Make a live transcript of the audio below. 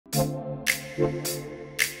Okay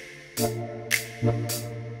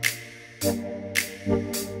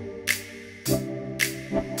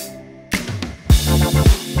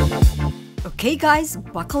guys,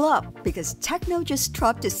 buckle up, because Tecno just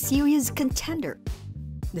dropped a serious contender.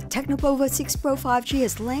 The TECNO POVA 6 Pro 5G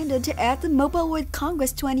has landed at the Mobile World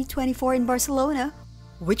Congress 2024 in Barcelona,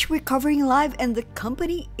 which we're covering live, and the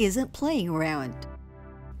company isn't playing around.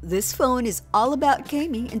 This phone is all about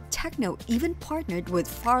gaming, and Tecno even partnered with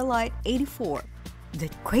Farlight 84. The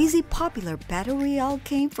crazy popular battle royale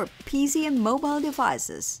game for PC and mobile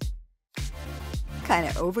devices. Kinda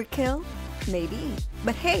overkill? Maybe.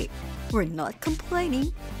 But hey, we're not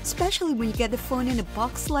complaining, especially when you get the phone in a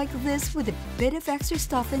box like this with a bit of extra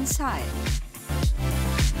stuff inside.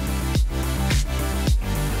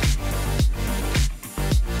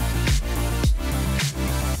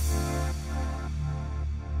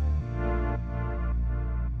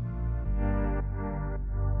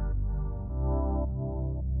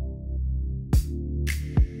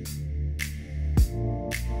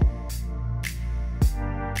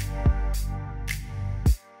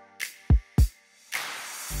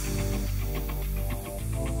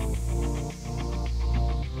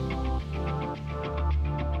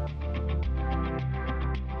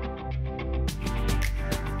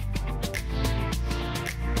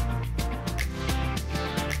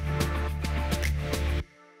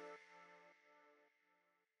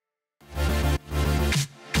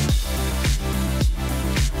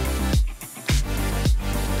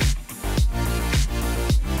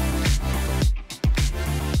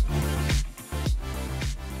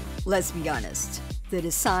 Let's be honest, the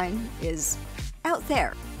design is out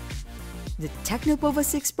there. The TECNO POVA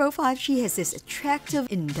 6 Pro 5G has this attractive,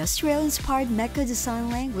 industrial-inspired mecha design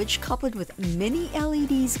language coupled with mini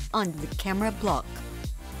LEDs on the camera block.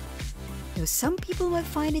 Now, some people might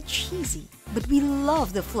find it cheesy, but we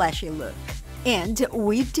love the flashy look. And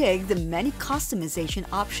we dig the many customization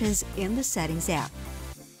options in the Settings app.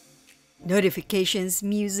 Notifications,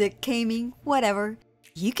 music, gaming, whatever.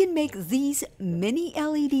 You can make these mini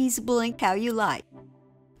LEDs blink how you like.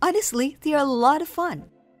 Honestly, they are a lot of fun.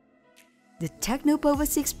 The TECNO POVA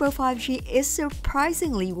 6 Pro 5G is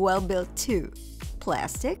surprisingly well built too.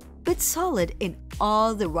 Plastic, but solid in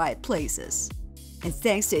all the right places. And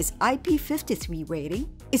thanks to its IP53 rating,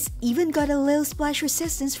 it's even got a little splash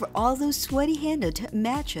resistance for all those sweaty-handed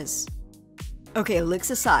matches. Okay, looks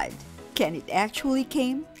aside, can it actually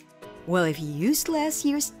game? Well, if you used last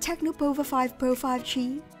year's TECNO POVA 5 Pro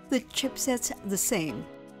 5G, the chipset's the same.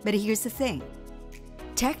 But here's the thing.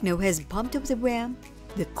 Tecno has bumped up the RAM,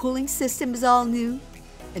 the cooling system is all new,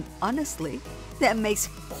 and honestly, that makes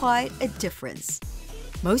quite a difference.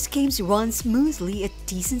 Most games run smoothly at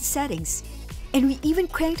decent settings, and we even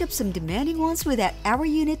cranked up some demanding ones without our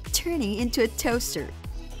unit turning into a toaster.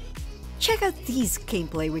 Check out these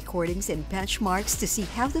gameplay recordings and benchmarks to see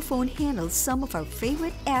how the phone handles some of our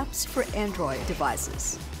favorite apps for Android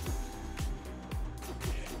devices.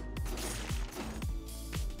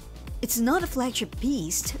 It's not a flagship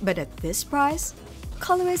beast, but at this price,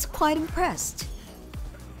 Color is quite impressed.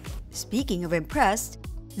 Speaking of impressed,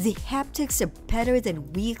 the haptics are better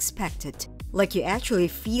than we expected, like you actually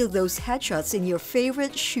feel those headshots in your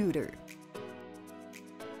favorite shooter.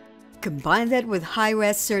 Combine that with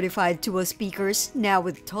high-res certified dual speakers, now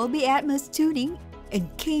with Dolby Atmos tuning, and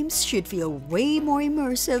games should feel way more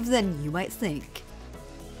immersive than you might think.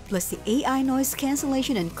 Plus, the AI noise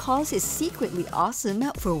cancellation on calls is secretly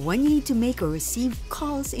awesome for when you need to make or receive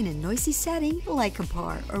calls in a noisy setting like a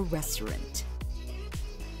bar or restaurant.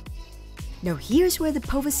 Now here's where the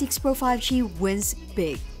POVA 6 Pro 5G wins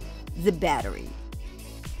big: the battery.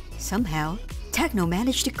 Somehow, Tecno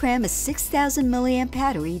managed to cram a 6000 mAh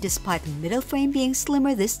battery despite the middle frame being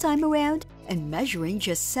slimmer this time around and measuring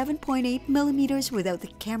just 7.8mm without the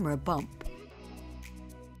camera bump.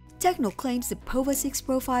 Tecno claims the POVA 6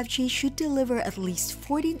 Pro 5G should deliver at least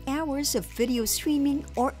 14 hours of video streaming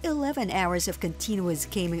or 11 hours of continuous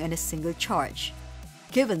gaming on a single charge.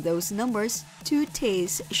 Given those numbers, 2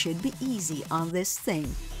 days should be easy on this thing,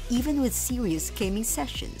 even with serious gaming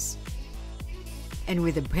sessions. And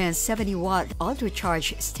with the brand's 70-watt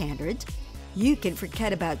ultra-charge standard, you can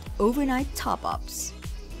forget about overnight top-ups.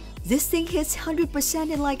 This thing hits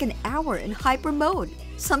 100% in like an hour in hyper mode,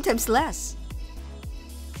 sometimes less.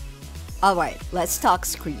 Alright, let's talk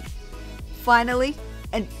screen. Finally,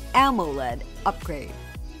 an AMOLED upgrade.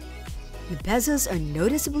 The bezels are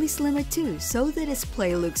noticeably slimmer too, so the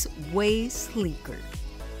display looks way sleeker.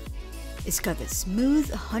 It's got the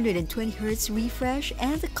smooth 120Hz refresh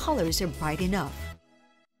and the colors are bright enough.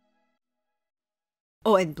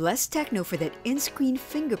 Oh, and bless Tecno for that in-screen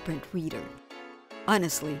fingerprint reader.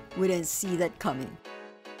 Honestly, we didn't see that coming.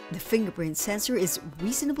 The fingerprint sensor is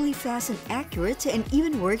reasonably fast and accurate and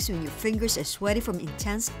even works when your fingers are sweaty from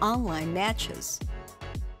intense online matches.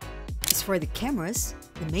 As for the cameras,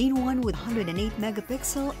 the main one with 108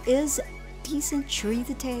 megapixel is decent during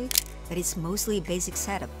the day, but it's mostly a basic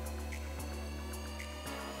setup.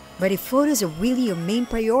 But if photos are really your main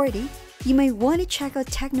priority, you might want to check out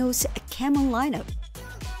TECNO's camera lineup.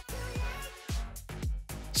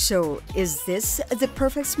 So, is this the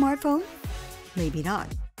perfect smartphone? Maybe not.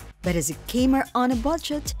 But as a gamer on a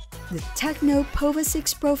budget, the TECNO POVA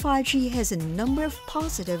 6 Pro 5G has a number of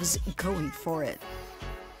positives going for it.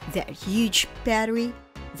 That huge battery,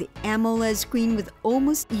 the AMOLED screen with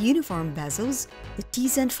almost uniform bezels, the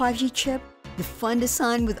decent 5G chip, the fun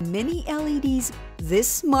design with many LEDs,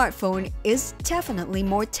 this smartphone is definitely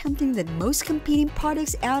more tempting than most competing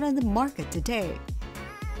products out on the market today.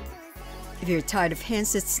 If you're tired of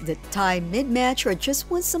handsets that tie mid-match or just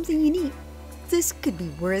want something unique, this could be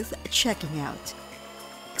worth checking out.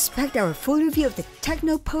 Expect our full review of the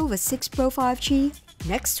TECNO POVA 6 Pro 5G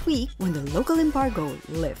next week when the local embargo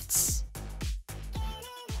lifts.